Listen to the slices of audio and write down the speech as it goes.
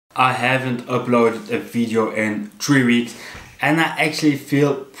I haven't uploaded a video in 3 weeks and I actually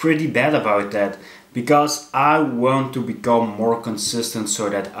feel pretty bad about that because I want to become more consistent so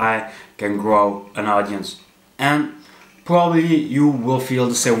that I can grow an audience. And probably you will feel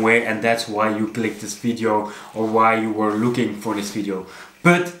the same way, and that's why you clicked this video or why you were looking for this video.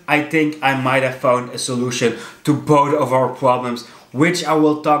 But I think I might have found a solution to both of our problems, which I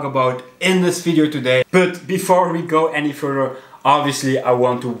will talk about in this video today. But before we go any further, obviously I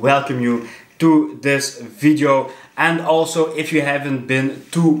want to welcome you to this video. And also, if you haven't been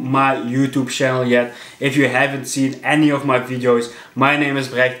to my YouTube channel yet, if you haven't seen any of my videos, my name is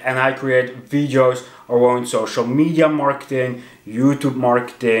Brecht and I create videos around social media marketing, YouTube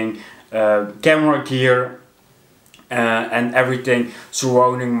marketing, camera gear, and everything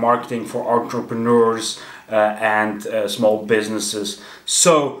surrounding marketing for entrepreneurs and small businesses.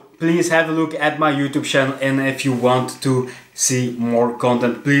 So please have a look at my YouTube channel, and if you want to see more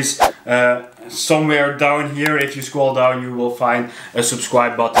content, please somewhere down here, if you scroll down, you will find a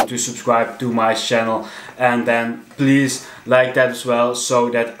subscribe button to subscribe to my channel, and then please like that as well so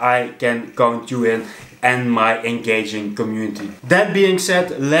that I can count you in and my engaging community. That being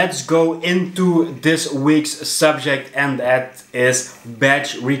said, let's go into this week's subject, and that is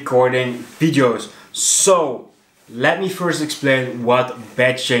batch recording videos. So let me first explain what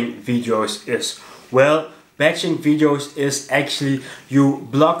batching videos is. Well, batching videos is actually you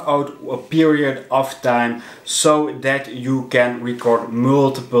block out a period of time so that you can record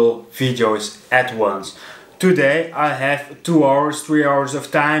multiple videos at once. Today I have 2 hours, 3 hours of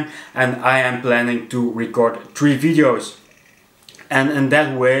time, and I am planning to record 3 videos. And in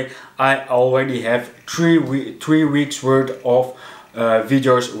that way I already have 3 weeks worth of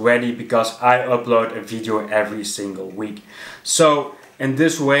videos ready, because I upload a video every single week. So in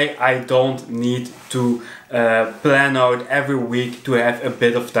this way I don't need to plan out every week to have a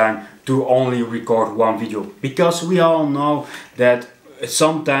bit of time to only record 1 video, because we all know that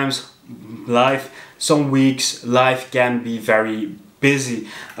sometimes some weeks life can be very busy.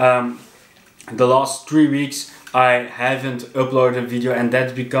 The last 3 weeks I haven't uploaded a video, and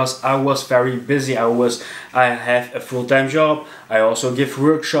that's because I was very busy. I have a full-time job. I also give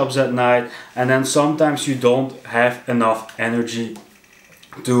workshops at night, and then sometimes you don't have enough energy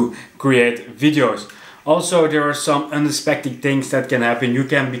to create videos. Also, there are some unexpected things that can happen. You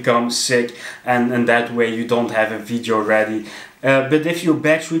can become sick, and in that way you don't have a video ready. But if you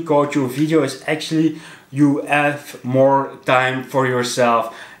batch record your videos, actually you have more time for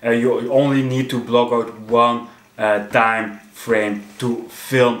yourself. You only need to block out 1 time frame to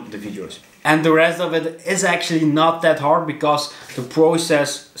film the videos. And the rest of it is actually not that hard, because the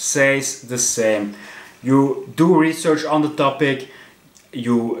process stays the same. You do research on the topic,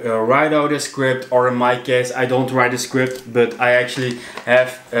 you write out a script, or in my case I don't write a script, but I actually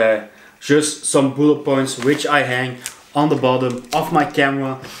have just some bullet points which I hang on the bottom of my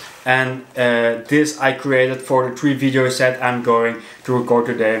camera. And this I created for the 3 videos that I'm going to record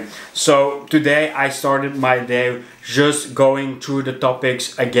today. So today I started my day just going through the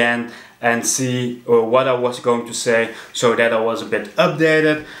topics again and see what I was going to say, so that I was a bit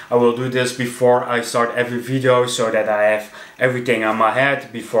updated. I will do this before I start every video so that I have everything on my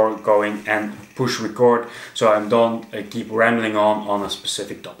head before going and push record, so I don't keep rambling on a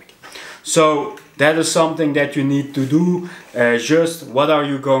specific topic. So that is something that you need to do. Just what are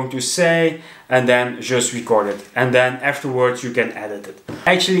you going to say, and then just record it, and then afterwards you can edit it.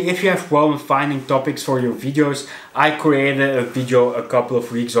 Actually, if you have problems finding topics for your videos, I created a video a couple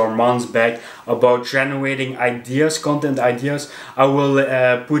of weeks or months back about generating ideas, content ideas. I will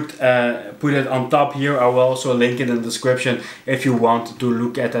put it on top here. I will also link it in the description if you want to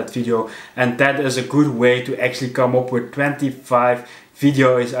look at that video. And that is a good way to actually come up with 25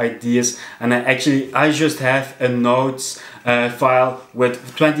 ideas. And I just have a notes file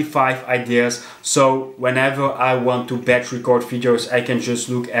with 25 ideas, so whenever I want to batch record videos, I can just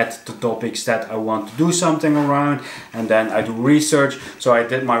look at the topics that I want to do something around, and then I do research. So I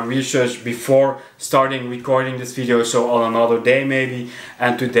did my research before starting recording this video, so on another day maybe,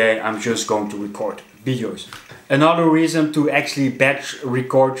 and today I'm just going to record videos. Another reason to actually batch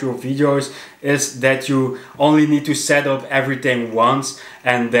record your videos is that you only need to set up everything once,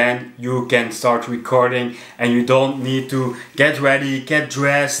 and then you can start recording, and you don't need to get ready, get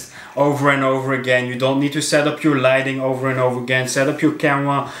dressed over and over again. You don't need to set up your lighting over and over again, set up your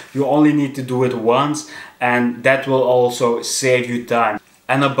camera. You only need to do it once, and that will also save you time.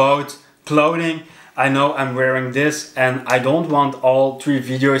 And about clothing, I know I'm wearing this, and I don't want all 3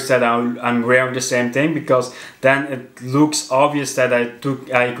 videos that I'm wearing the same thing, because then it looks obvious that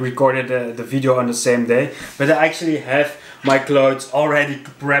I recorded the video on the same day. But I actually have my clothes already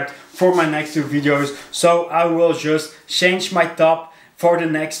prepped for my next two videos. So I will just change my top for the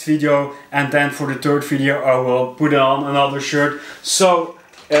next video, and then for the third video I will put on another shirt. So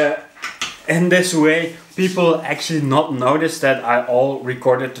in this way people actually not notice that I all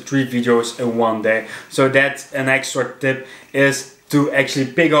recorded the 3 videos in one day. So that's an extra tip, is to actually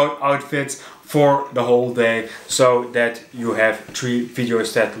pick out outfits for the whole day, so that you have 3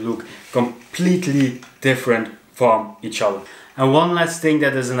 videos that look completely different from each other. And one last thing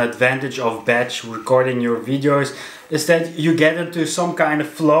that is an advantage of batch recording your videos is that you get into some kind of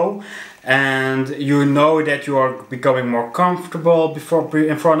flow, and you know that you are becoming more comfortable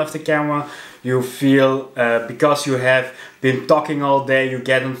in front of the camera. You feel, because you have been talking all day, you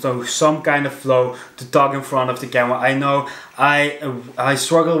get into some kind of flow to talk in front of the camera. I know I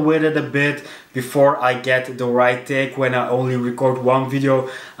struggle with it a bit before I get the right take. When I only record one video,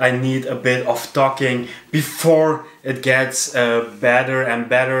 I need a bit of talking before it gets better and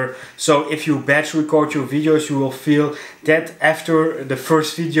better. So if you batch record your videos, you will feel that after the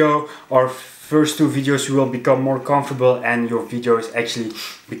first video or first 2 videos you will become more comfortable and your videos actually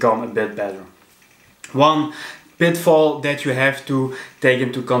become a bit better. One pitfall that you have to take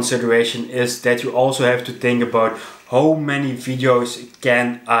into consideration is that you also have to think about how many videos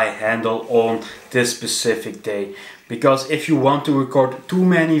can I handle on this specific day. Because if you want to record too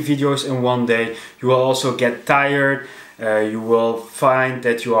many videos in one day, you will also get tired. You will find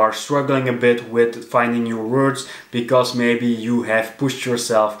that you are struggling a bit with finding your words, because maybe you have pushed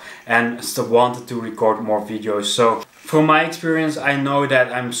yourself and still wanted to record more videos. So from my experience, I know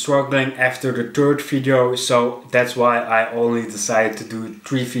that I'm struggling after the 3rd video, so that's why I only decided to do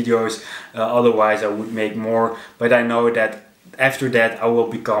 3 videos. Otherwise I would make more, but I know that after that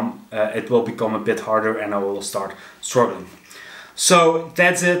it will become a bit harder and I will start struggling. So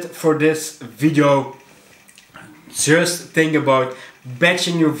that's it for this video. Just think about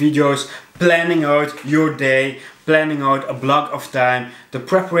batching your videos, planning out your day, planning out a block of time. The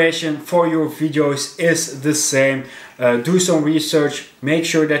preparation for your videos is the same. Do some research, make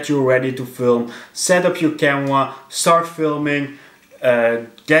sure that you're ready to film, set up your camera, start filming,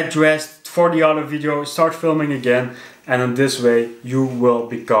 get dressed for the other video, start filming again, and in this way you will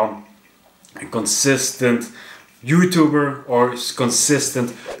become a consistent YouTuber or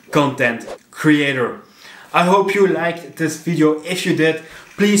consistent content creator. I hope you liked this video. If you did,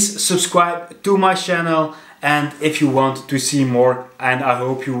 please subscribe to my channel, and if you want to see more, and I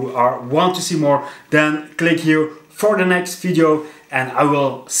hope you want to see more, then click here for the next video and I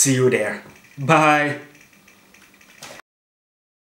will see you there. Bye!